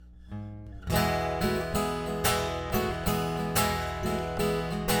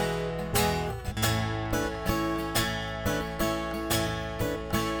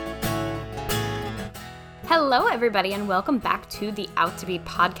Hello, everybody, and welcome back to the Out to Be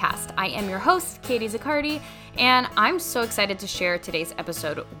podcast. I am your host, Katie Zaccardi, and I'm so excited to share today's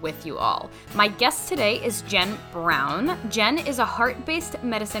episode with you all. My guest today is Jen Brown. Jen is a heart-based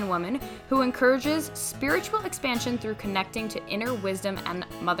medicine woman who encourages spiritual expansion through connecting to inner wisdom and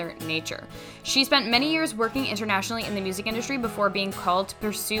Mother Nature. She spent many years working internationally in the music industry before being called to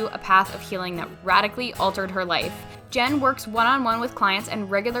pursue a path of healing that radically altered her life. Jen works one-on-one with clients and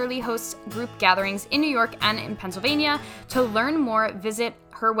regularly hosts group gatherings in New York and in Pennsylvania. To learn more, visit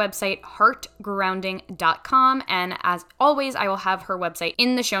her website, heartgrounding.com. And as always, I will have her website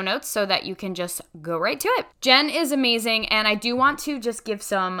in the show notes so that you can just go right to it. Jen is amazing, and I do want to just give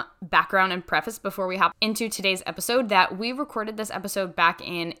some background and preface before we hop into today's episode that we recorded this episode back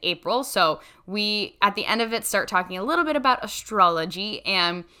in April. So we, at the end of it, start talking a little bit about astrology,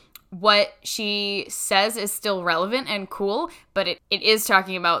 and what she says is still relevant and cool, but it is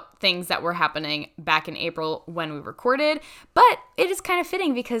talking about things that were happening back in April when we recorded. But it is kind of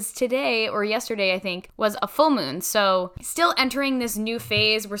fitting because today, or yesterday, I think, was a full moon. So still entering this new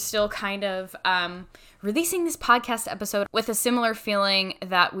phase. We're still kind of releasing this podcast episode with a similar feeling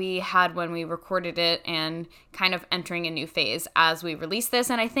that we had when we recorded it and kind of entering a new phase as we release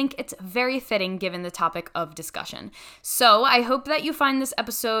this. And I think it's very fitting given the topic of discussion. So I hope that you find this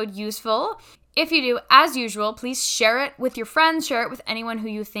episode useful. If you do, as usual, please share it with your friends, share it with anyone who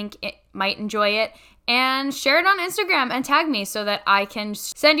you think it might enjoy it, and share it on Instagram and tag me so that I can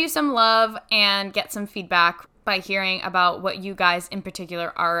send you some love and get some feedback by hearing about what you guys in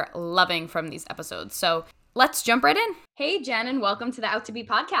particular are loving from these episodes. So let's jump right in. Hey, Jen, and welcome to the Out to Be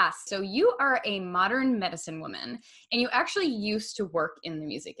podcast. So you are a modern medicine woman, and you actually used to work in the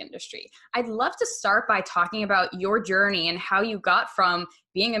music industry. I'd love to start by talking about your journey and how you got from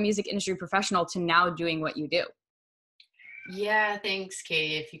being a music industry professional to now doing what you do. Yeah, thanks,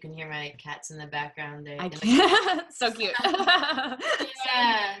 Katie. If you can hear my cats in the background, I can. So cute.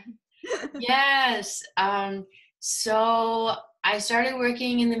 Yeah. Yes. So I started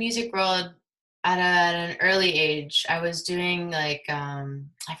working in the music world at an early age. I was doing I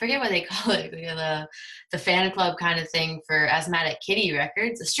forget what they call it, the fan club kind of thing for Asthmatic Kitty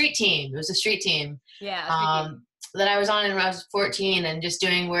Records, a street team. It was a street team. Yeah. That I was on when I was 14, and just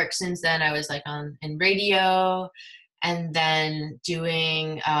doing work since then. I was in radio, and then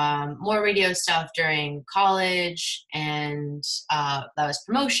doing more radio stuff during college, and that was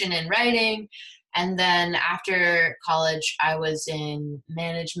promotion and writing. And then after college, I was in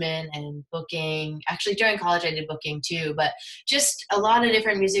management and booking. Actually, during college, I did booking too, but just a lot of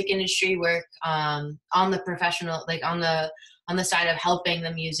different music industry work on the professional, on the side of helping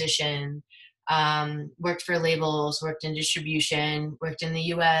the musician. Worked for labels, worked in distribution, worked in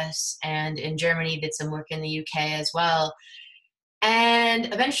the US and in Germany, did some work in the UK as well.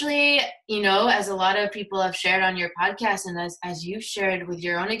 And eventually, as a lot of people have shared on your podcast, and as you've shared with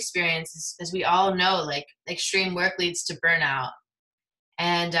your own experiences, as we all know, extreme work leads to burnout.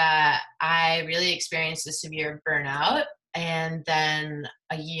 And I really experienced a severe burnout, and then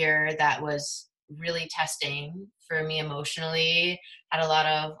a year that was really testing for me emotionally. Had a lot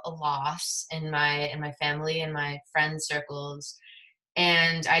of a loss in my family and my friend circles.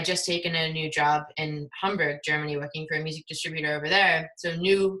 And I just taken a new job in Hamburg, Germany, working for a music distributor over there. So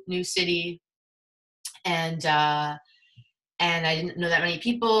new city, and I didn't know that many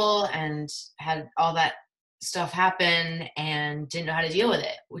people, and had all that stuff happen, and didn't know how to deal with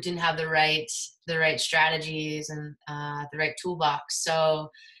it. We didn't have the right strategies and the right toolbox. So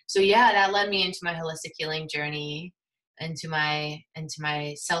yeah, that led me into my holistic healing journey, into my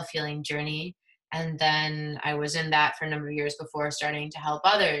self-healing journey. And then I was in that for a number of years before starting to help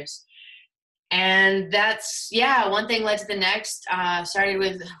others. And that's, one thing led to the next. Started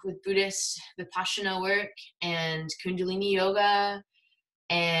with Buddhist Vipassana work and Kundalini yoga,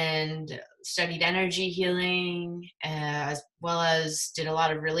 and studied energy healing, as well as did a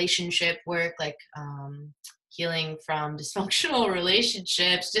lot of relationship work, healing from dysfunctional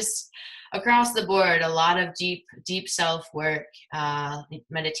relationships, just across the board. A lot of deep self work,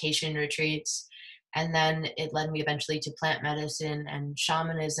 meditation retreats. And then it led me eventually to plant medicine and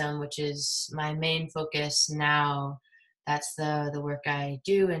shamanism, which is my main focus now. That's the work I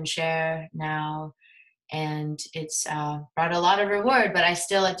do and share now. And it's brought a lot of reward, but I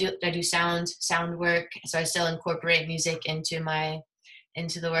do sound work. So I still incorporate music into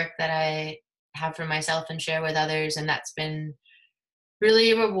the work that I have for myself and share with others. And that's been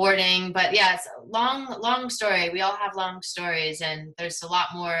really rewarding. But yeah, it's a long story. We all have long stories, and there's a lot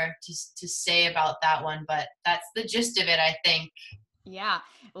more to say about that one, but that's the gist of it, I think. Yeah,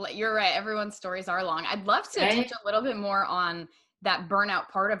 you're right. Everyone's stories are long. I'd love to touch a little bit more on that burnout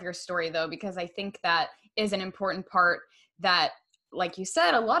part of your story, though, because I think that is an important part that, like you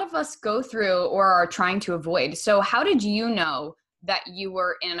said, a lot of us go through or are trying to avoid. So how did you know that you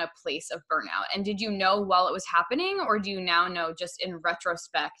were in a place of burnout? And did you know while it was happening, or do you now know just in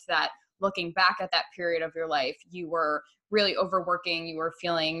retrospect that looking back at that period of your life, you were really overworking, you were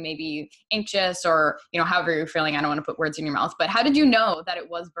feeling maybe anxious, or, however you're feeling? I don't want to put words in your mouth, but how did you know that it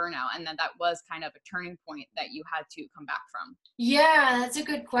was burnout and that was kind of a turning point that you had to come back from? Yeah, that's a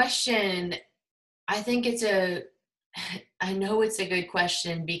good question. I think I know it's a good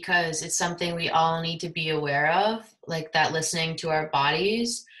question because it's something we all need to be aware of, like that listening to our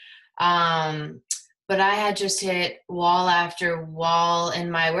bodies. Um, but I had just hit wall after wall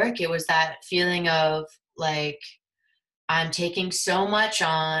in my work. It was that feeling of like, I'm taking so much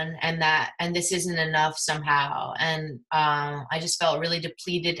on and this isn't enough somehow. And I just felt really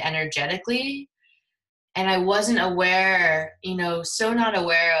depleted energetically. And I wasn't aware, so not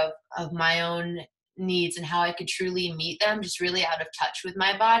aware of my own needs and how I could truly meet them, just really out of touch with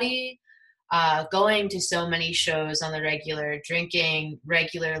my body. Going to so many shows on the regular, drinking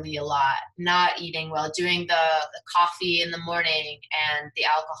regularly a lot, not eating well, doing the coffee in the morning and the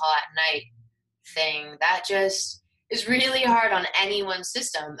alcohol at night thing. That just is really hard on anyone's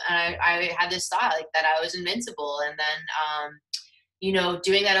system. And I had this thought like that I was invincible. And then,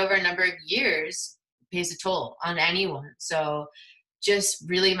 doing that over a number of years pays a toll on anyone. So just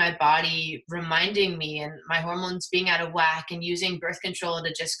really my body reminding me and my hormones being out of whack and using birth control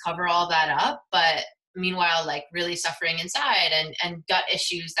to just cover all that up. But meanwhile, like really suffering inside and gut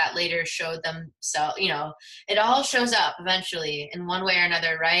issues that later showed themselves, it all shows up eventually in one way or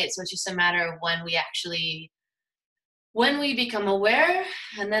another, right? So it's just a matter of when we become aware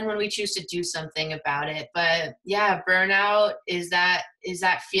and then when we choose to do something about it. But yeah, burnout is that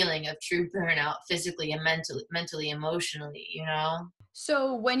feeling of true burnout, physically and mentally, emotionally,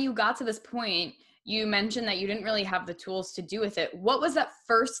 So when you got to this point, you mentioned that you didn't really have the tools to do with it. What was that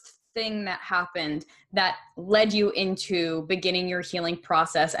first thing that happened that led you into beginning your healing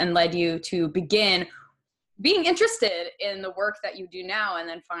process and led you to begin being interested in the work that you do now, and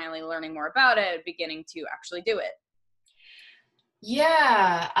then finally learning more about it, beginning to actually do it?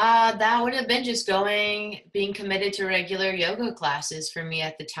 Yeah, that would have been just being committed to regular yoga classes for me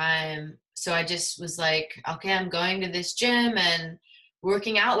at the time. So I just was like, okay, I'm going to this gym, and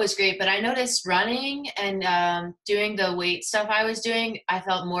working out was great. But I noticed running and doing the weight stuff I was doing, I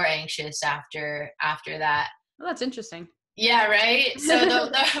felt more anxious after that. Well, that's interesting. Yeah, right.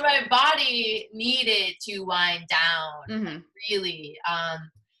 So my body needed to wind down, Mm-hmm. really.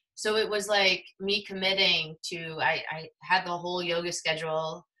 So it was like me committing to. I had the whole yoga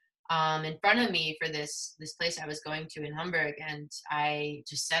schedule in front of me for this place I was going to in Hamburg, and I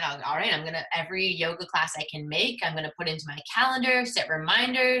just said, all right, I'm gonna every yoga class I can make, I'm gonna put into my calendar, set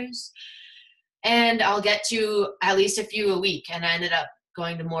reminders, and I'll get to at least a few a week. And I ended up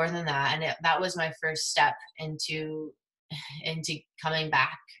going to more than that, and that was my first step into coming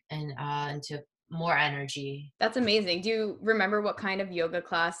back and into more energy. That's amazing. Do you remember what kind of yoga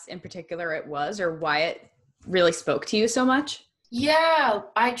class in particular it was, or why it really spoke to you so much? Yeah,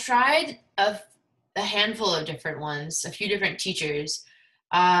 I tried a handful of different ones, a few different teachers.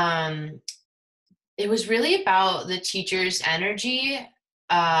 Um, it was really about the teacher's energy,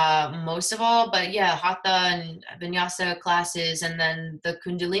 most of all. But yeah, hatha and vinyasa classes, and then the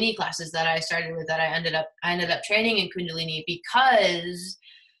Kundalini classes that I started with. That I ended up training in Kundalini because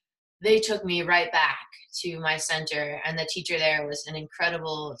they took me right back to my center, and the teacher there was an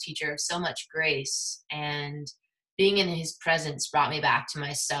incredible teacher of so much grace, and being in his presence brought me back to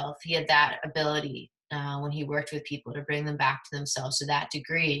myself. He had that ability when he worked with people to bring them back to themselves to that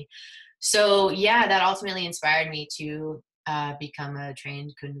degree. So yeah, that ultimately inspired me to become a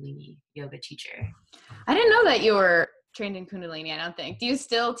trained Kundalini yoga teacher. I didn't know that you were trained in Kundalini, I don't think. Do you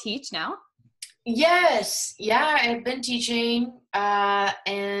still teach now? Yes, yeah, I've been teaching,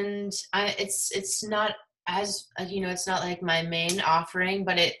 and it's not as it's not like my main offering,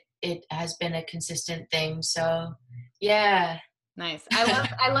 but it has been a consistent thing. So, yeah. Nice.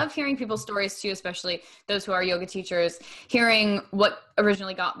 I love hearing people's stories too, especially those who are yoga teachers, hearing what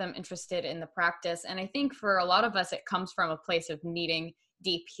originally got them interested in the practice. And I think for a lot of us, it comes from a place of needing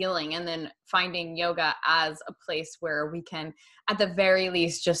deep healing, and then finding yoga as a place where we can, at the very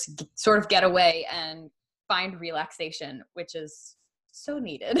least, just sort of get away and find relaxation, which is so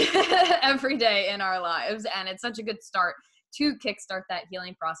needed every day in our lives. And it's such a good start to kickstart that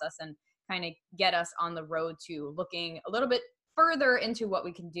healing process and kind of get us on the road to looking a little bit further into what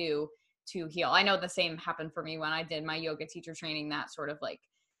we can do to heal. I know the same happened for me when I did my yoga teacher training. That sort of like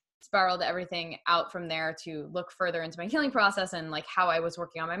spiraled everything out from there to look further into my healing process and like how I was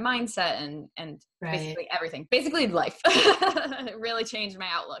working on my mindset and Right. basically everything, basically life. It really changed my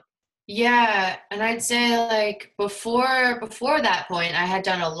outlook. Yeah, and I'd say like before that point, I had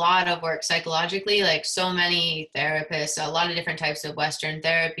done a lot of work psychologically, like so many therapists, a lot of different types of Western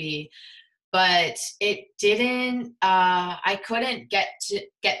therapy, but it didn't I couldn't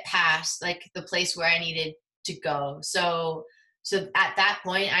get past like the place where I needed to go. So at that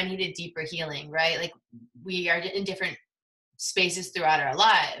point I needed deeper healing, right? Like we are in different spaces throughout our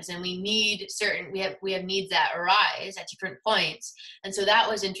lives, and we have needs that arise at different points. And so that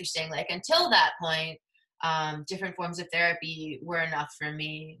was interesting. Like until that point, different forms of therapy were enough for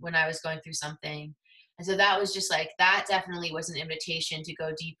me when I was going through something. And so that was just like, that definitely was an invitation to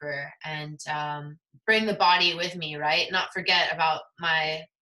go deeper and bring the body with me, right? Not forget about my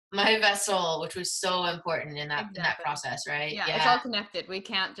vessel, which was so important in that process, right? Yeah, it's all connected. We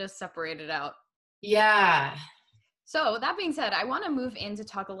can't just separate it out. Yeah. So that being said, I want to move in to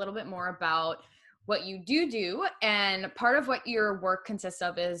talk a little bit more about what you do. And part of what your work consists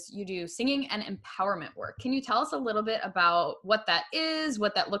of is you do singing and empowerment work. Can you tell us a little bit about what that is,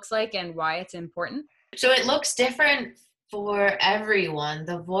 what that looks like, and why it's important? So it looks different for everyone.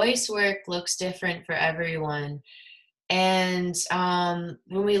 The voice work looks different for everyone. And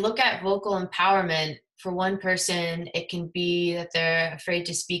when we look at vocal empowerment, for one person, it can be that they're afraid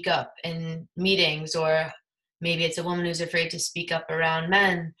to speak up in meetings, or maybe it's a woman who's afraid to speak up around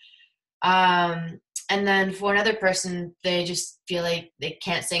men. And then for another person, they just feel like they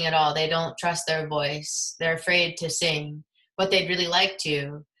can't sing at all. They don't trust their voice. They're afraid to sing, but they'd really like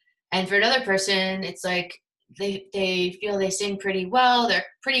to. And for another person, it's like they feel they sing pretty well. They're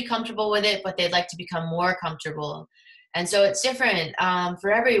pretty comfortable with it, but they'd like to become more comfortable. And so it's different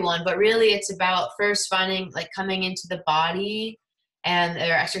for everyone, but really it's about first finding, like coming into the body, and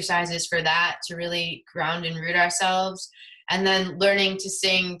there are exercises for that to really ground and root ourselves, and then learning to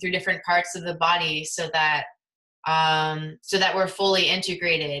sing through different parts of the body so that we're fully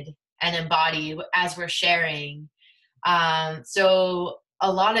integrated and embodied as we're sharing. So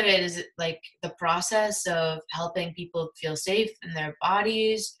a lot of it is like the process of helping people feel safe in their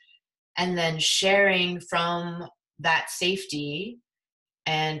bodies, and then sharing from that safety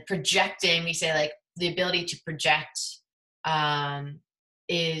and projecting. We say like the ability to project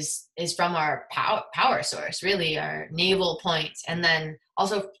is from our power source, really our navel point, and then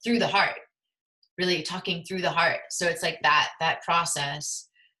also through the heart, really talking through the heart. So it's like that process.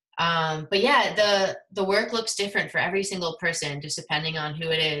 But yeah, the work looks different for every single person, just depending on who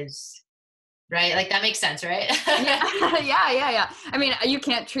it is. Right? Like that makes sense, right? Yeah. I mean, you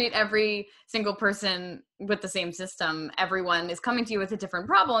can't treat every single person with the same system. Everyone is coming to you with a different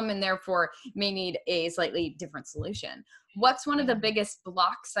problem and therefore may need a slightly different solution. What's one of the biggest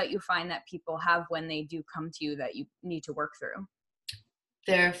blocks that you find that people have when they do come to you that you need to work through?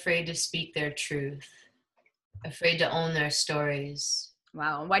 They're afraid to speak their truth, afraid to own their stories.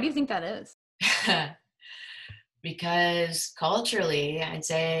 Wow. Why do you think that is? Because culturally, I'd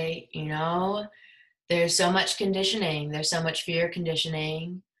say, there's so much conditioning. There's so much fear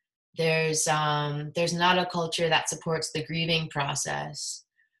conditioning. There's not a culture that supports the grieving process.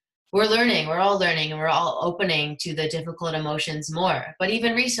 We're all learning, and we're all opening to the difficult emotions more. But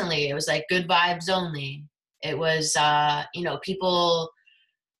even recently, it was like good vibes only. It was, people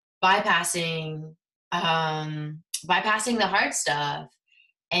bypassing the hard stuff.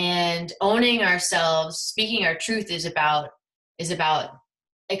 And owning ourselves, speaking our truth is about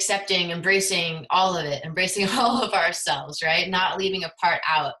accepting, embracing all of it, embracing all of ourselves, right? Not leaving a part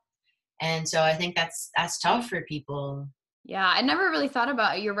out. And so I think that's tough for people. Yeah, I never really thought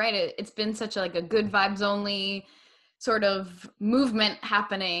about it. You're right. It's been such like a good vibes only sort of movement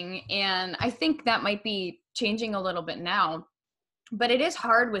happening. And I think that might be changing a little bit now. But it is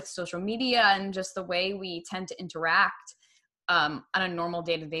hard with social media and just the way we tend to interact on a normal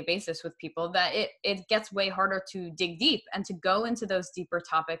day-to-day basis with people, that it gets way harder to dig deep and to go into those deeper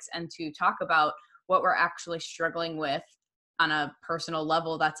topics and to talk about what we're actually struggling with on a personal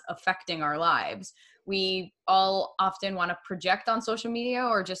level that's affecting our lives. We all often want to project on social media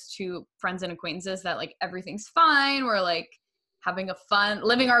or just to friends and acquaintances that like everything's fine. We're like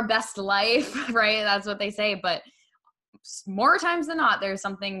living our best life, right? That's what they say. But more times than not, there's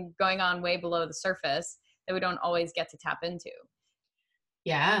something going on way below the surface that we don't always get to tap into.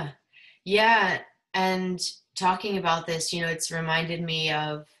 Yeah. And talking about this, it's reminded me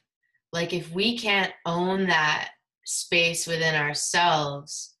of like, if we can't own that space within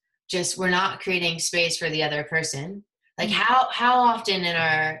ourselves, just we're not creating space for the other person. Like how often in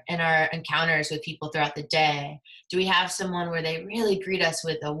our encounters with people throughout the day do we have someone where they really greet us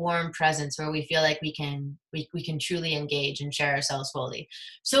with a warm presence where we feel like we can truly engage and share ourselves fully?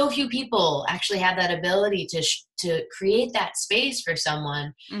 So few people actually have that ability to create that space for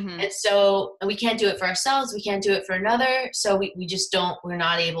someone. Mm-hmm. And so we can't do it for ourselves, we can't do it for another, so we just don't, we're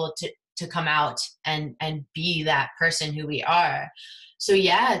not able to come out and be that person who we are. So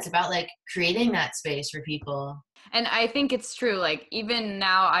yeah, it's about like creating that space for people. And I think it's true. Like, even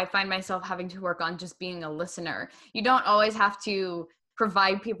now, I find myself having to work on just being a listener. You don't always have to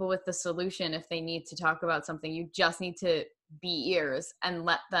provide people with the solution if they need to talk about something. You just need to be ears and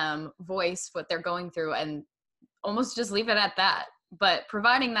let them voice what they're going through and almost just leave it at that. But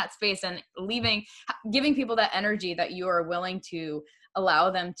providing that space and giving people that energy that you are willing to allow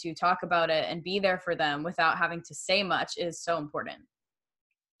them to talk about it and be there for them without having to say much is so important.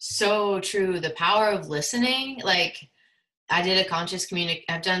 So true. The power of listening. Like, I did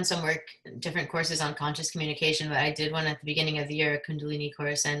I've done some work, different courses on conscious communication, but I did one at the beginning of the year, a Kundalini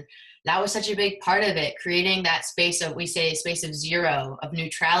course. And that was such a big part of it, creating that space of, we say, space of zero, of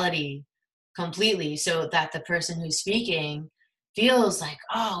neutrality completely, so that the person who's speaking feels like,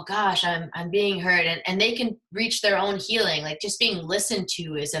 oh gosh, I'm being heard, and they can reach their own healing. Like, just being listened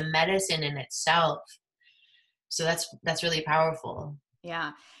to is a medicine in itself. So that's really powerful.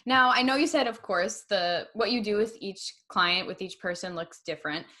 Yeah. Now, I know you said, of course, what you do with each client, with each person looks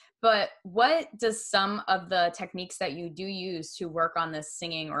different, but what does some of the techniques that you do use to work on this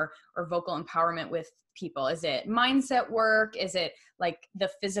singing or vocal empowerment with people? Is it mindset work? Is it like the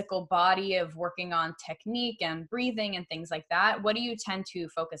physical body of working on technique and breathing and things like that? What do you tend to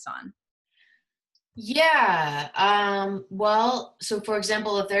focus on? Yeah. Well, so for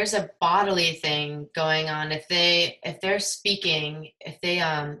example, if there's a bodily thing going on, if they're speaking, if they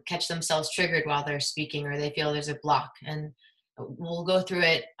catch themselves triggered while they're speaking, or they feel there's a block, and we'll go through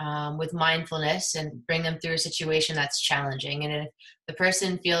it with mindfulness and bring them through a situation that's challenging. And if the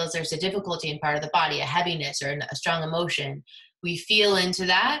person feels there's a difficulty in part of the body, a heaviness or a strong emotion, we feel into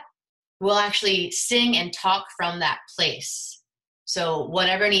that. We'll actually sing and talk from that place. So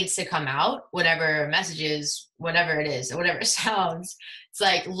whatever needs to come out, whatever messages, whatever it is, or whatever sounds, it's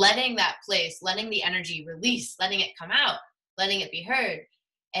like letting that place, letting the energy release, letting it come out, letting it be heard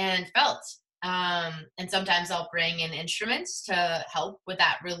and felt. And sometimes I'll bring in instruments to help with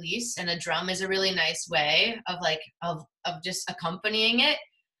that release. And a drum is a really nice way of just accompanying it.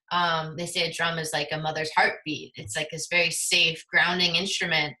 They say a drum is like a mother's heartbeat. It's like this very safe grounding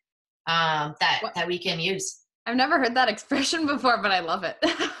instrument that we can use. I've never heard that expression before, but I love it.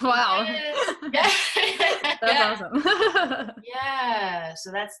 Wow. Yes. That's awesome. Yeah.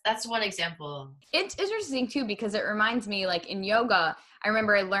 So that's one example. It's interesting too, because it reminds me, like in yoga, I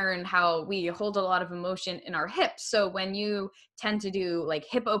remember I learned how we hold a lot of emotion in our hips. So when you tend to do like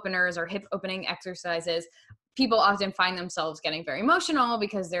hip openers or hip opening exercises, people often find themselves getting very emotional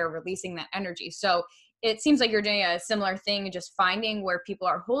because they're releasing that energy. So it seems like you're doing a similar thing, just finding where people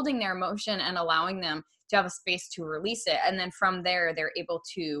are holding their emotion and allowing them to have a space to release it. And then from there, they're able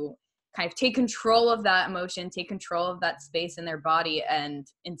to kind of take control of that emotion, take control of that space in their body, and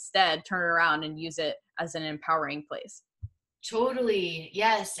instead turn it around and use it as an empowering place. Totally.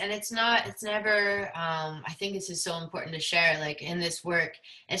 Yes. And it's never, I think this is so important to share, like in this work,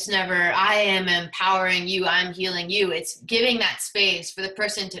 it's never, I am empowering you, I'm healing you. It's giving that space for the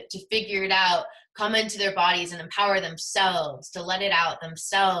person to figure it out, come into their bodies and empower themselves, to let it out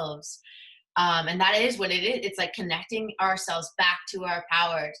themselves. And that is what it is. It's like connecting ourselves back to our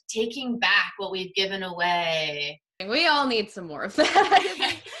power, taking back what we've given away. We all need some more of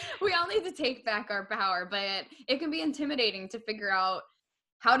that. We all need to take back our power, but it can be intimidating to figure out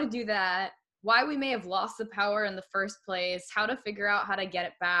how to do that, why we may have lost the power in the first place, how to figure out how to get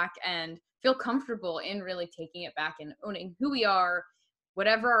it back and feel comfortable in really taking it back and owning who we are,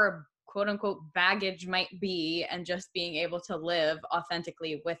 whatever our quote unquote baggage might be, and just being able to live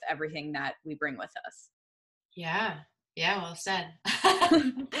authentically with everything that we bring with us. Yeah. Yeah, well said. So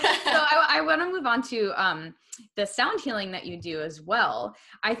I want to move on to the sound healing that you do as well.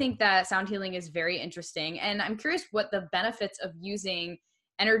 I think that sound healing is very interesting, and I'm curious what the benefits of using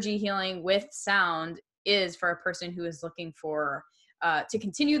energy healing with sound is for a person who is looking for to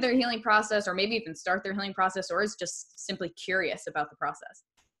continue their healing process, or maybe even start their healing process, or is just simply curious about the process.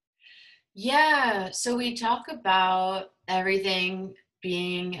 Yeah, so we talk about everything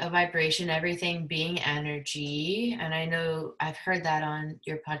being a vibration, everything being energy. And I know I've heard that on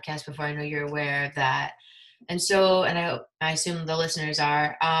your podcast before. I know you're aware of that. And so, and I assume the listeners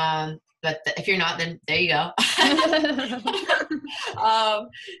are, but if you're not, then there you go.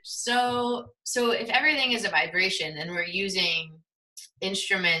 So if everything is a vibration and we're using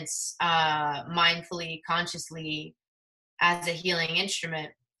instruments mindfully, consciously as a healing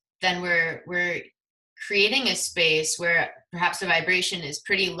instrument, then we're creating a space where perhaps the vibration is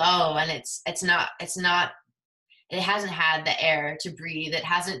pretty low and it's not it hasn't had the air to breathe, it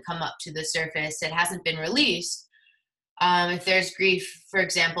hasn't come up to the surface, it hasn't been released. If there's grief, for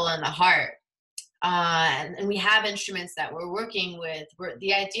example, in the heart, and we have instruments that we're working with,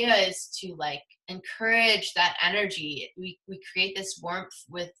 the idea is to like encourage that energy. We create this warmth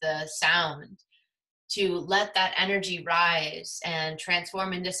with the sound to let that energy rise and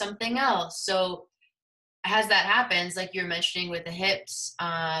transform into something else. So as that happens, like you're mentioning with the hips,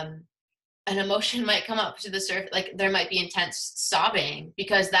 an emotion might come up to the surface, like there might be intense sobbing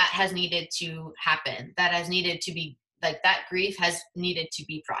because that has needed to happen, that has needed to be, like that grief has needed to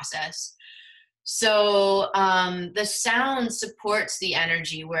be processed. So the sound supports the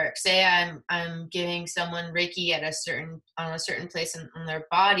energy work. Say I'm giving someone Reiki at on a certain place in their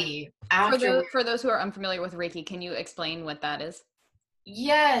body. For those who are unfamiliar with Reiki, can you explain what that is?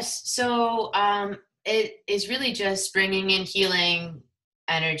 Yes. So it is really just bringing in healing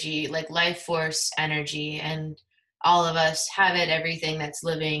energy, like life force energy, and all of us have it. Everything that's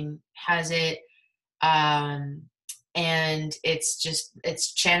living has it. And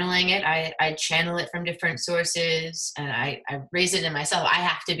it's channeling it. I channel it from different sources, and I raise it in myself. I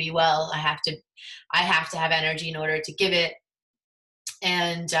have to be well. I have to have energy in order to give it.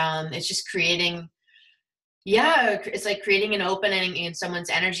 And it's just creating, it's like creating an opening in someone's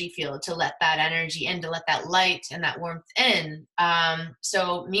energy field to let that energy in, to let that light and that warmth in.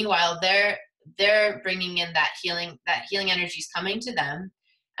 So meanwhile, they're bringing in that healing energy is coming to them.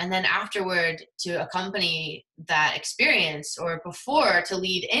 And then afterward, to accompany that experience, or before to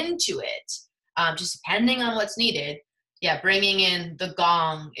lead into it, just depending on what's needed. Yeah, bringing in the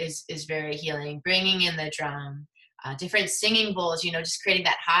gong is very healing. Bringing in the drum, different singing bowls, just creating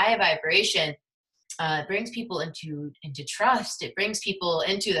that high vibration. It brings people into trust. It brings people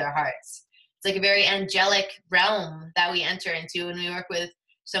into their hearts. It's like a very angelic realm that we enter into when we work with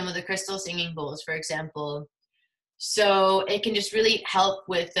some of the crystal singing bowls, for example. So it can just really help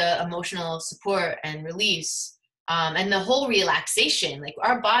with the emotional support and release, and the whole relaxation. Like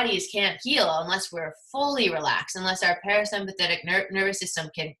our bodies can't heal unless we're fully relaxed, unless our parasympathetic nervous system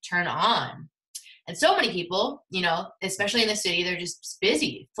can turn on. And so many people, especially in the city, they're just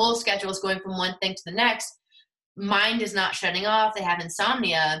busy, full schedules going from one thing to the next. Mind is not shutting off. They have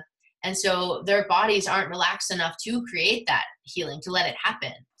insomnia. And so their bodies aren't relaxed enough to create that healing, to let it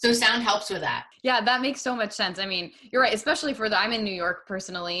happen. So sound helps with that. Yeah, that makes so much sense. I mean, you're right, especially I'm in New York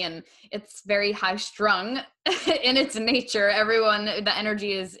personally, and it's very high strung in its nature. The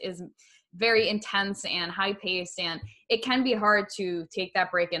energy is very intense and high paced, and it can be hard to take that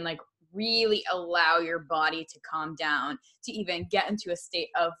break and like really allow your body to calm down to even get into a state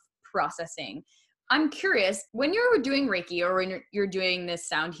of processing. I'm curious, when you're doing Reiki or when you're doing this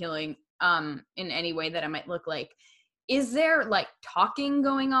sound healing in any way that it might look like, is there like talking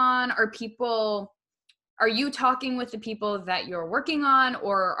going on? Are you talking with the people that you're working on,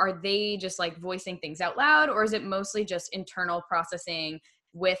 or are they just like voicing things out loud, or is it mostly just internal processing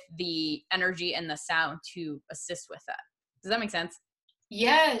with the energy and the sound to assist with that? Does that make sense?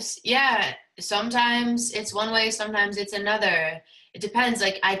 Yes. Yeah. Sometimes it's one way, sometimes it's another. It depends.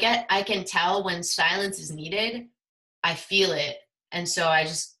 Like I can tell when silence is needed. I feel it. And so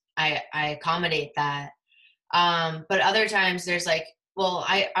I accommodate that. But other times there's like, well,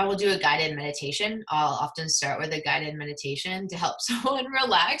 I will do a guided meditation. I'll often start with a guided meditation to help someone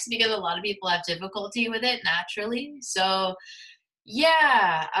relax, because a lot of people have difficulty with it naturally. So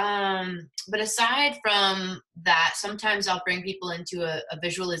yeah. But aside from that, sometimes I'll bring people into a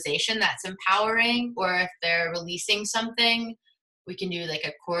visualization that's empowering, or if they're releasing something, we can do like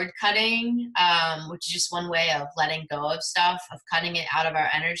a cord cutting, which is just one way of letting go of stuff, of cutting it out of our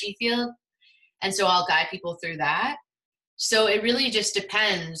energy field. And so I'll guide people through that. So it really just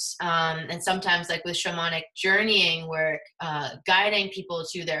depends. And sometimes like with shamanic journeying work, guiding people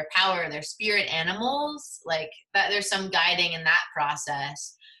to their power, their spirit animals, like that, there's some guiding in that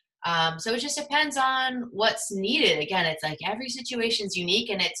process. So it just depends on what's needed. Again, it's like every situation's unique,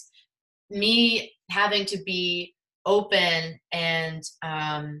 and it's me having to be open and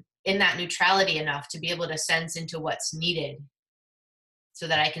in that neutrality enough to be able to sense into what's needed so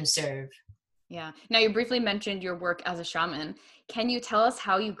that I can serve. Yeah. Now, you briefly mentioned your work as a shaman. Can you tell us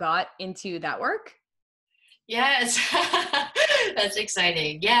how you got into that work? Yes. That's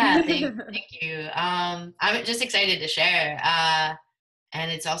exciting. Yeah, thank you. I'm just excited to share. And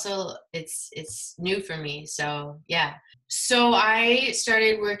it's also it's new for me. So yeah. So I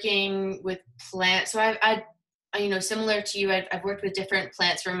started working with plants. So similar to you, I've worked with different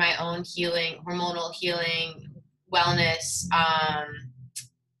plants for my own healing, hormonal healing, wellness.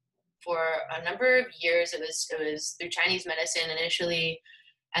 For a number of years, it was through Chinese medicine initially,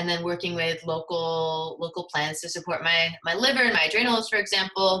 and then working with local plants to support my liver and my adrenals, for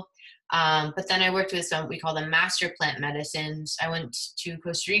example. But then I worked with some, we call them master plant medicines. I went to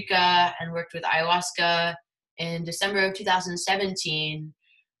Costa Rica and worked with ayahuasca in December of 2017.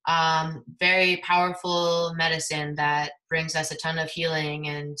 Very powerful medicine that brings us a ton of healing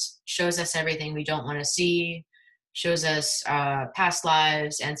and shows us everything we don't want to see, shows us past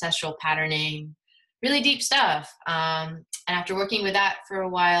lives, ancestral patterning, really deep stuff. And after working with that for a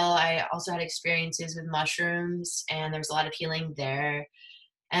while, I also had experiences with mushrooms, and there was a lot of healing there.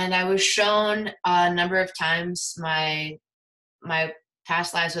 And I was shown a number of times my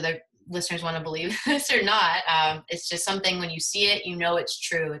past lives, whether listeners want to believe this or not. It's just something, when you see it, you know it's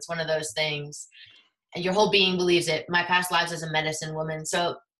true. It's one of those things, and your whole being believes it. My past lives as a medicine woman.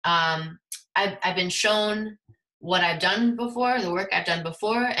 So I've been shown what I've done before, the work I've done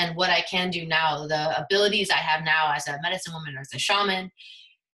before, and what I can do now, the abilities I have now as a medicine woman or as a shaman.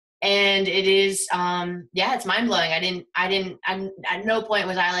 And it is, it's mind blowing. At no point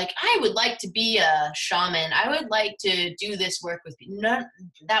was I like, I would like to be a shaman. I would like to do this work with people. No,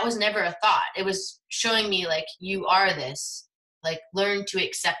 that was never a thought. It was showing me, like, you are this, like, learn to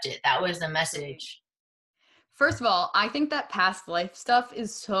accept it. That was the message. First of all, I think that past life stuff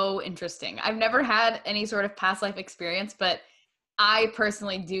is so interesting. I've never had any sort of past life experience, but I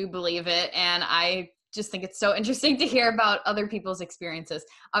personally do believe it. And I just think it's so interesting to hear about other people's experiences.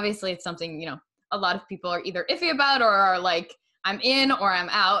 Obviously, it's something, a lot of people are either iffy about or are like, I'm in or I'm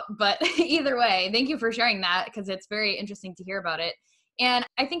out. But either way, thank you for sharing that, because it's very interesting to hear about it. And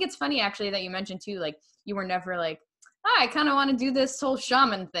I think it's funny, actually, that you mentioned too, like, you were never like, I kind of want to do this whole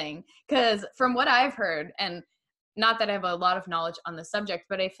shaman thing. Because from what I've heard, and not that I have a lot of knowledge on the subject,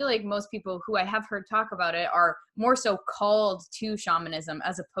 but I feel like most people who I have heard talk about it are more so called to shamanism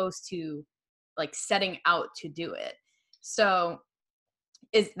as opposed to like setting out to do it. So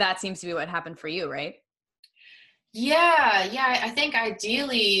that seems to be what happened for you, right? Yeah. I think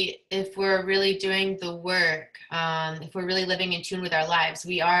ideally, if we're really doing the work, if we're really living in tune with our lives,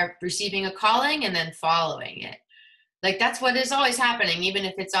 we are receiving a calling and then following it. Like, that's what is always happening, even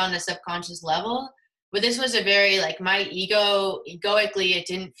if it's on a subconscious level. But this was a very, like, my egoically, it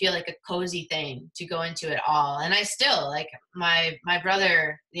didn't feel like a cozy thing to go into at all. And I still, like, my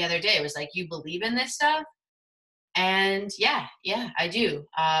brother the other day was like, you believe in this stuff? And yeah, I do.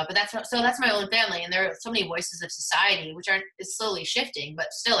 But that's my own family. And there are so many voices of society, which is slowly shifting,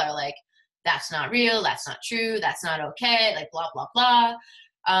 but still are like, that's not real. That's not true. That's not okay. Like, blah, blah, blah.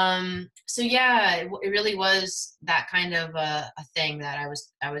 So yeah, it really was that kind of a thing that I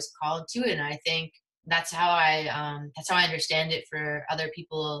was called to it. And I think that's how I understand it for other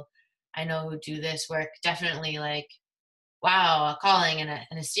people I know who do this work. Definitely, like, wow, a calling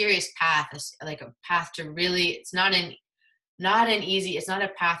and a serious path, like a path to really, it's not an easy, it's not a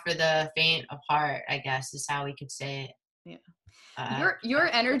path for the faint of heart, I guess is how we could say it. Yeah. Uh, Your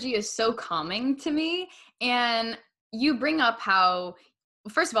energy is so calming to me. And you bring up how,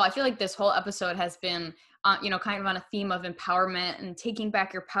 first of all, I feel like this whole episode has been, kind of on a theme of empowerment and taking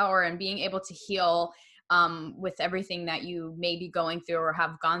back your power and being able to heal with everything that you may be going through or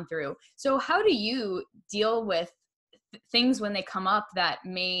have gone through. So how do you deal with things when they come up that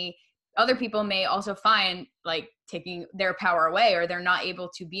other people may also find like taking their power away, or they're not able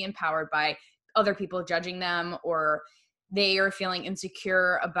to be empowered by other people judging them, or they are feeling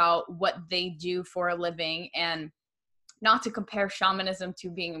insecure about what they do for a living? And not to compare shamanism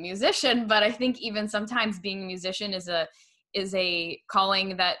to being a musician, but I think even sometimes being a musician is a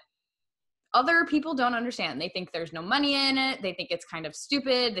calling that other people don't understand. They think there's no money in it. They think it's kind of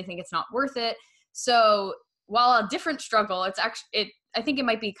stupid. They think it's not worth it. So while a different struggle, I think it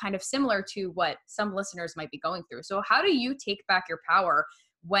might be kind of similar to what some listeners might be going through. So how do you take back your power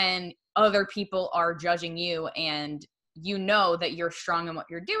when other people are judging you and you know that you're strong in what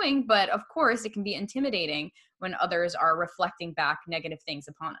you're doing, but of course it can be intimidating when others are reflecting back negative things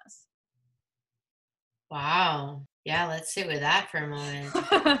upon us? wow. Yeah, let's sit with that for a moment.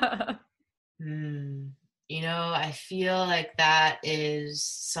 I feel like that is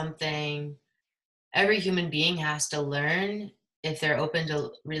something every human being has to learn if they're open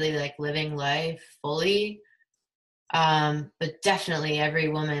to really, like, living life fully. But definitely every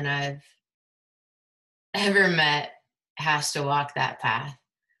woman I've ever met has to walk that path.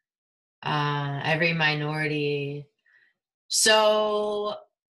 Every minority. So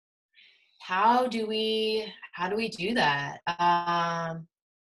how do we do that?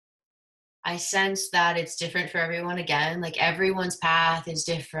 I sense that it's different for everyone again. Like everyone's path is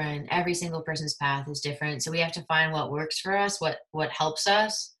different. Every single person's path is different. So we have to find what works for us, what helps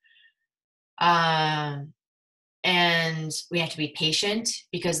us. And we have to be patient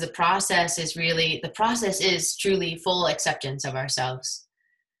because the process is truly full acceptance of ourselves.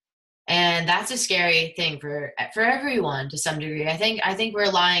 And that's a scary thing for everyone to some degree. I think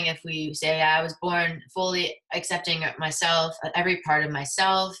we're lying if we say I was born fully accepting myself, every part of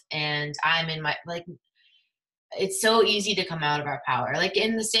myself, and I'm in my, like, it's so easy to come out of our power. Like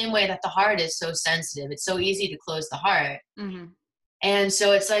in the same way that the heart is so sensitive, it's so easy to close the heart. Mm-hmm. And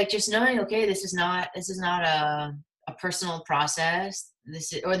so it's like just knowing, okay, this is not a personal process.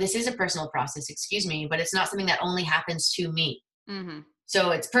 This is a personal process, excuse me, but it's not something that only happens to me. Mm-hmm.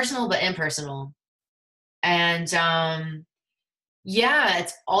 So it's personal but impersonal. And yeah,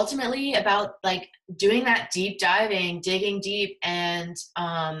 it's ultimately about like doing that deep diving, digging deep, and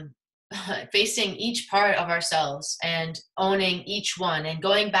facing each part of ourselves and owning each one and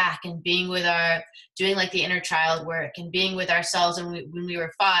going back and being with doing like the inner child work and being with ourselves when we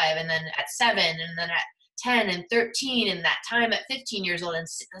were 5, and then at 7, and then at 10 and 13, and that time at 15 years old, and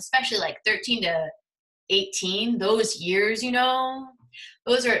especially like 13 to 18, those years,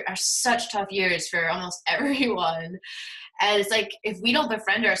 those are such tough years for almost everyone. And it's like, if we don't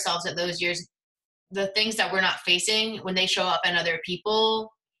befriend ourselves at those years, the things that we're not facing when they show up in other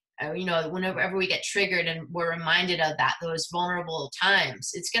people, whenever we get triggered and we're reminded of those vulnerable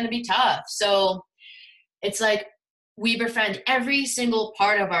times, it's going to be tough. So it's like we befriend every single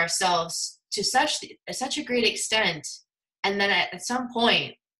part of ourselves to such a great extent. And then at some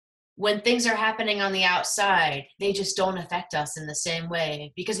point, when things are happening on the outside, they just don't affect us in the same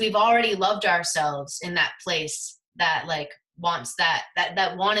way because we've already loved ourselves in that place that like wants that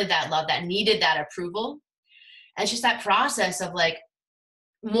wanted that love, that needed that approval. And it's just that process of like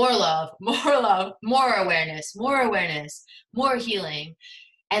more love, more awareness, more healing.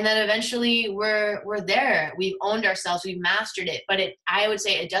 And then eventually we're there. We've owned ourselves, we've mastered it. But I would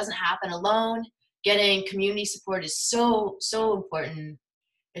say it doesn't happen alone. Getting community support is so, so important.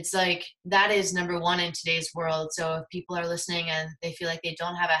 It's like that is number one in today's world. So if people are listening and they feel like they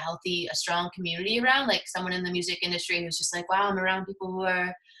don't have a strong community around, like someone in the music industry who's just like, wow, I'm around people who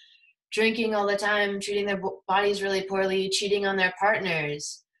are drinking all the time, treating their bodies really poorly, cheating on their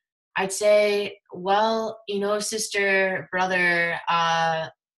partners, I'd say, well, sister, brother,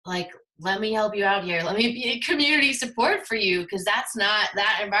 like, let me help you out here. Let me be a community support for you. Cause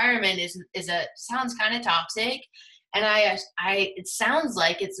that environment sounds kind of toxic. And it sounds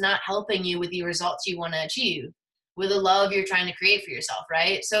like it's not helping you with the results you want to achieve, with the love you're trying to create for yourself,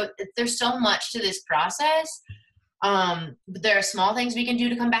 right? So there's so much to this process. But there are small things we can do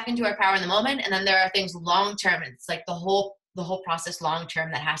to come back into our power in the moment, and then there are things long term. It's like the whole process long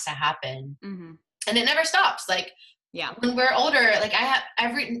term that has to happen, mm-hmm. and it never stops. Like, yeah, when we're older, like I have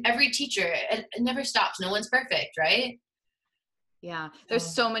every teacher, it never stops. No one's perfect, right? Yeah, there's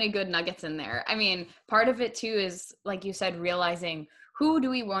so many good nuggets in there. I mean, part of it too is, like you said, realizing who do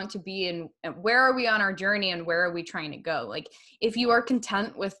we want to be and where are we on our journey and where are we trying to go? Like, if you are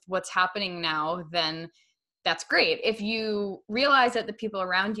content with what's happening now, then that's great. If you realize that the people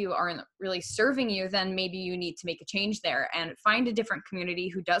around you aren't really serving you, then maybe you need to make a change there and find a different community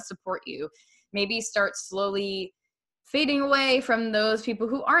who does support you. Maybe start slowly fading away from those people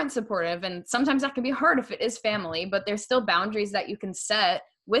who aren't supportive. And sometimes that can be hard if it is family, but there's still boundaries that you can set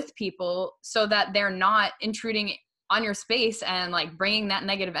with people so that they're not intruding on your space and like bringing that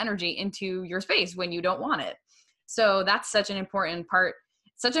negative energy into your space when you don't want it. So that's such an important part.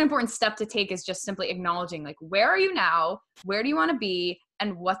 Such an important step to take is just simply acknowledging, like, where are you now? Where do you want to be?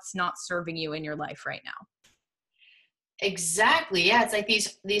 And what's not serving you in your life right now? Exactly. Yeah. It's like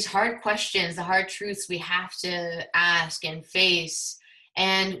these hard questions, the hard truths we have to ask and face.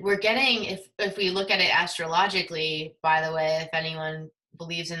 And we're getting, if we look at it astrologically, by the way, if anyone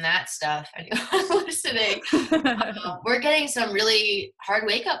believes in that stuff, anyone listening, we're getting some really hard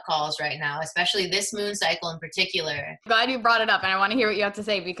wake-up calls right now, especially this moon cycle in particular. Glad you brought it up, and I want to hear what you have to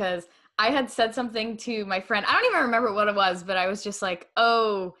say, because I had said something to my friend. I don't even remember what it was, but I was just like,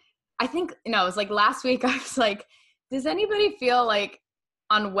 it was like last week. I was like, does anybody feel like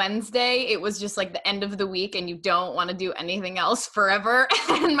on Wednesday, it was just like the end of the week and you don't want to do anything else forever?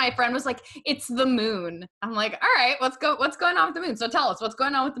 And my friend was like, it's the moon. I'm like, all right, what's going on with the moon? So tell us, what's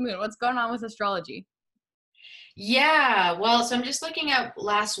going on with the moon? What's going on with astrology? Yeah, well, so I'm just looking at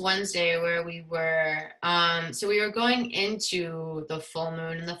last Wednesday where we were. So we were going into the full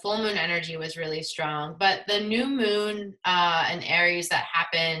moon, and the full moon energy was really strong. But the new moon in Aries that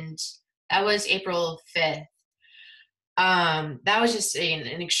happened, that was April 5th. That was just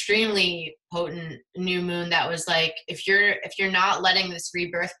an extremely potent new moon that was like, if you're not letting this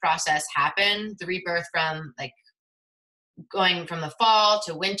rebirth process happen, the rebirth from like going from the fall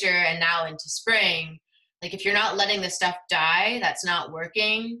to winter and now into spring, like if you're not letting the stuff die that's not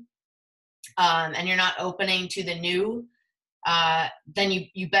working, and you're not opening to the new, then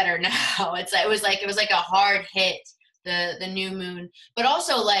you better now. It was like a hard hit, the new moon. But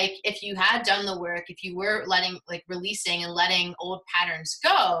also, like, if you had done the work, if you were letting, like, releasing and letting old patterns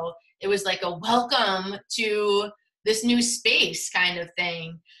go, it was like a welcome to this new space kind of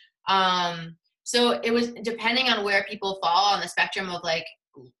thing. So it was, depending on where people fall on the spectrum of like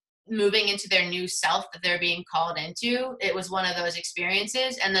moving into their new self that they're being called into, it was one of those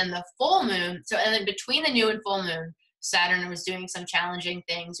experiences. And then the full moon, so, and then between the new and full moon, Saturn was doing some challenging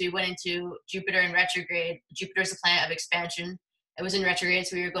things. We went into Jupiter in retrograde. Jupiter's a planet of expansion. It was in retrograde,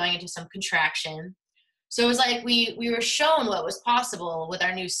 so we were going into some contraction. So it was like we were shown what was possible with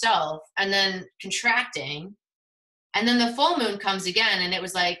our new self, and then contracting. And then the full moon comes again, and it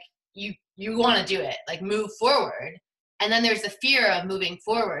was like you want to do it, like move forward. And then there's the fear of moving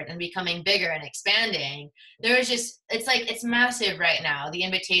forward and becoming bigger and expanding. There's just, it's like, it's massive right now, the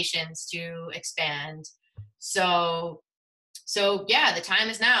invitations to expand. So yeah, the time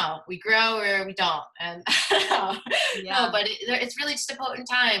is now. We grow or we don't. And Yeah. no, but it's really just a potent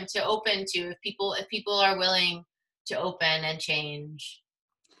time to open to, if people are willing to open and change.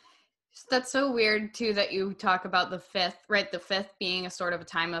 That's so weird too that you talk about the fifth, right? The fifth being a sort of a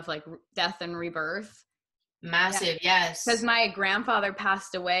time of like death and rebirth. Massive, yes. Because my grandfather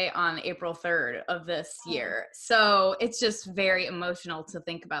passed away on April 3rd of this year. So it's just very emotional to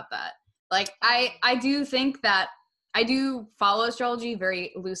think about that. Like, I do think that I do follow astrology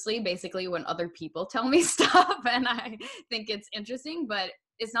very loosely, basically when other people tell me stuff, and I think it's interesting, but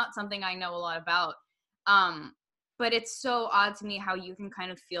it's not something I know a lot about. But it's so odd to me how you can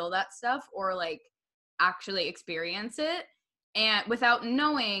kind of feel that stuff or like actually experience it and without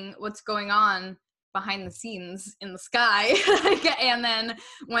knowing what's going on behind the scenes in the sky. And then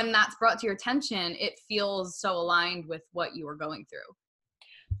when that's brought to your attention, it feels so aligned with what you were going through.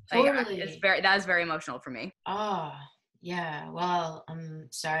 Totally. That is very emotional for me. Oh, yeah. Well, I'm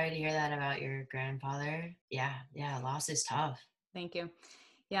sorry to hear that about your grandfather. Yeah, loss is tough. Thank you.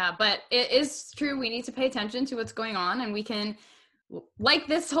 Yeah, but it is true. We need to pay attention to what's going on, and we can, like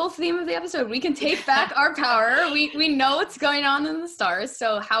this whole theme of the episode, we can take back our power. We know what's going on in the stars.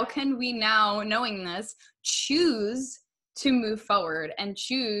 So how can we now, knowing this, choose to move forward and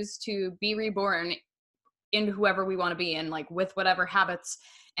choose to be reborn in whoever we want to be in, like with whatever habits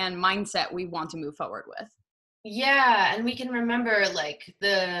and mindset we want to move forward with. Yeah, and we can remember like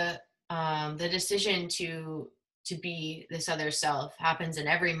the decision to be this other self happens in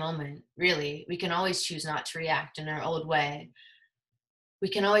every moment, really. We can always choose not to react in our old way. We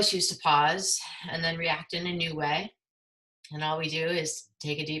can always choose to pause and then react in a new way. And all we do is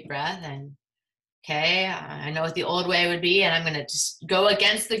take a deep breath and, okay, I know what the old way would be, and I'm going to just go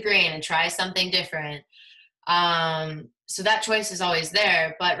against the grain and try something different. So that choice is always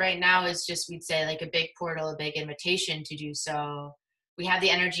there, but right now is just, we'd say, like a big portal, a big invitation to do so. We have the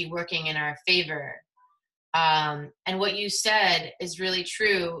energy working in our favor. And what you said is really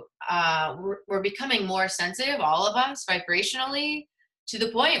true. We're becoming more sensitive, all of us, vibrationally, to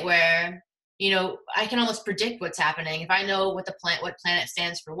the point where, I can almost predict what's happening. If I know what planet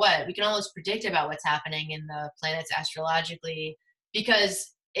stands for what, we can almost predict about what's happening in the planets astrologically,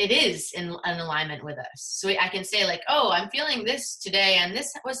 because it is in alignment with us. So I can say like, oh, I'm feeling this today, and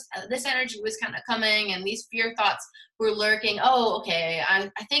this energy was kind of coming, and these fear thoughts were lurking. Oh, okay, I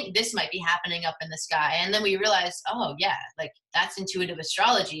think this might be happening up in the sky. And then we realize, oh yeah, like that's intuitive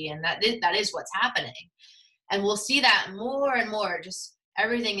astrology, and that is what's happening. And we'll see that more and more. Just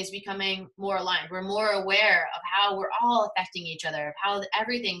everything is becoming more aligned. We're more aware of how we're all affecting each other, of how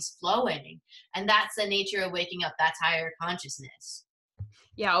everything's flowing. And that's the nature of waking up. That's higher consciousness.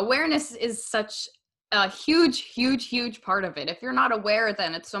 Yeah, awareness is such a huge, huge, huge part of it. If you're not aware,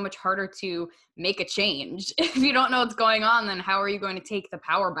 then it's so much harder to make a change. If you don't know what's going on, then how are you going to take the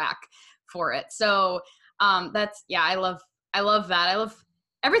power back for it? So I love that. I love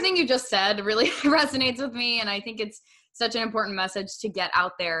everything you just said. It really resonates with me. And I think it's such an important message to get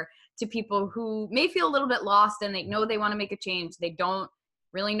out there to people who may feel a little bit lost and they know they want to make a change. They don't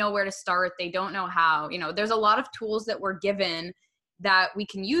really know where to start. They don't know how. There's a lot of tools that we're given that we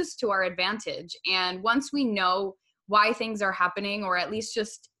can use to our advantage. And once we know why things are happening, or at least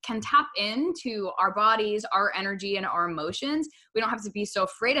just can tap into our bodies, our energy, and our emotions, we don't have to be so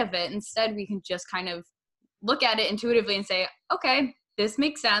afraid of it. Instead, we can just kind of look at it intuitively and say, okay, this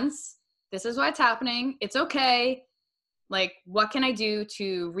makes sense. This is what's happening. It's okay. Like, what can I do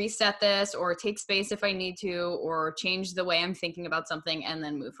to reset this, or take space if I need to, or change the way I'm thinking about something, and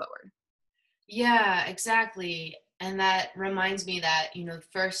then move forward? Yeah, exactly. And that reminds me that, the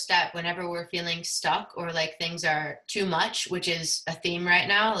first step whenever we're feeling stuck or like things are too much, which is a theme right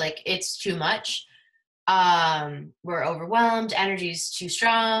now, like it's too much. We're overwhelmed, energy's too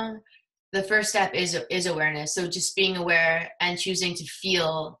strong. The first step is awareness. So just being aware and choosing to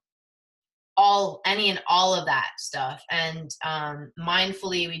feel any and all of that stuff. And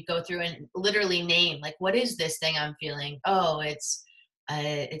mindfully we'd go through and literally name, like, what is this thing I'm feeling? Oh, it's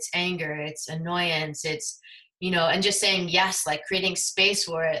anger, it's annoyance, it's, and just saying yes, like creating space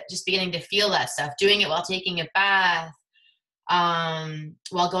for it, just beginning to feel that stuff, doing it while taking a bath,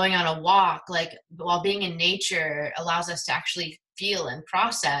 while going on a walk, like while being in nature allows us to actually feel and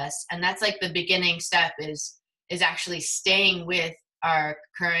process. And that's like the beginning step is actually staying with our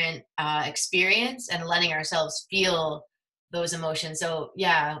current experience and letting ourselves feel those emotions. So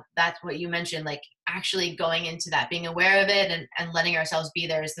yeah, that's what you mentioned, like actually going into that, being aware of it, and letting ourselves be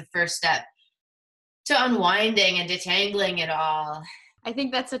there is the first step to unwinding and detangling it all. I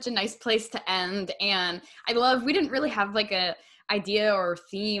think that's such a nice place to end. And we didn't really have like a idea or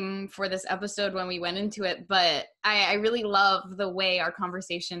theme for this episode when we went into it, but I really love the way our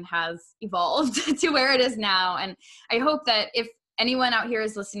conversation has evolved to where it is now. And I hope that if anyone out here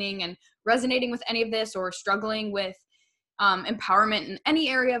is listening and resonating with any of this, or struggling with empowerment in any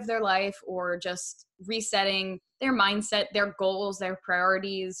area of their life, or just resetting their mindset, their goals, their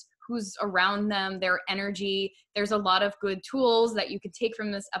priorities, who's around them, their energy, there's a lot of good tools that you could take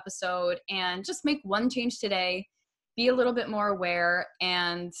from this episode and just make one change today. Be a little bit more aware,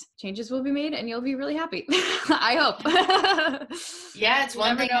 and changes will be made, and you'll be really happy. I hope. Yeah, it's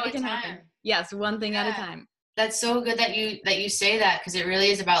one thing at a time. Happen. Yes, one thing at a time. That's so good that you say that, because it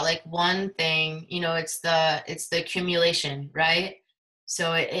really is about like one thing. It's the accumulation, right?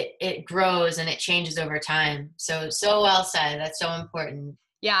 So it grows and it changes over time. So well said. That's so important.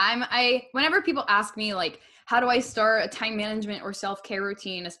 Yeah, whenever people ask me like, how do I start a time management or self-care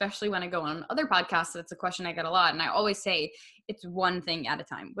routine, especially when I go on other podcasts, that's a question I get a lot. And I always say it's one thing at a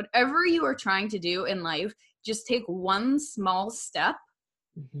time. Whatever you are trying to do in life, just take one small step.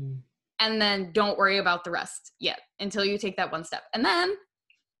 Mm-hmm. And then don't worry about the rest yet until you take that one step. And then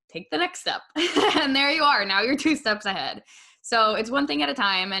take the next step. And there you are. Now you're 2 steps ahead. So it's one thing at a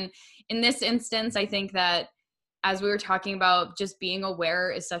time. And in this instance, I think that, as we were talking about, just being aware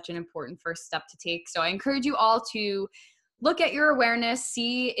is such an important first step to take. So I encourage you all to look at your awareness,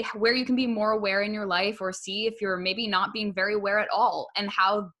 see where you can be more aware in your life, or see if you're maybe not being very aware at all, and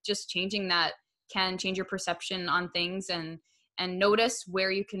how just changing that can change your perception on things, and notice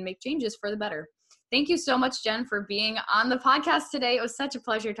where you can make changes for the better. Thank you so much, Jen, for being on the podcast today. It was such a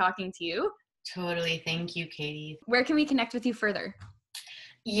pleasure talking to you. Totally. Thank you, Katie. Where can we connect with you further?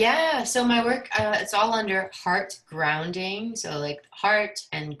 Yeah, so my work, it's all under Heart Grounding. So like heart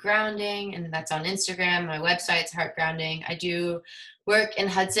and grounding, and that's on Instagram. My website's Heart Grounding. I do work in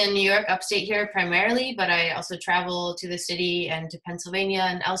Hudson, New York, upstate here primarily, but I also travel to the city and to Pennsylvania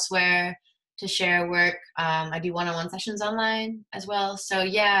and elsewhere to share work. I do one-on-one sessions online as well. So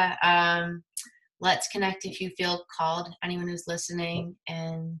yeah, let's connect if you feel called, anyone who's listening.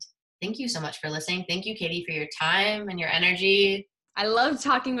 And thank you so much for listening. Thank you, Katie, for your time and your energy. I love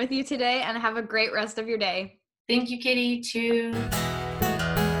talking with you today, and have a great rest of your day. Thank you, Katie, too.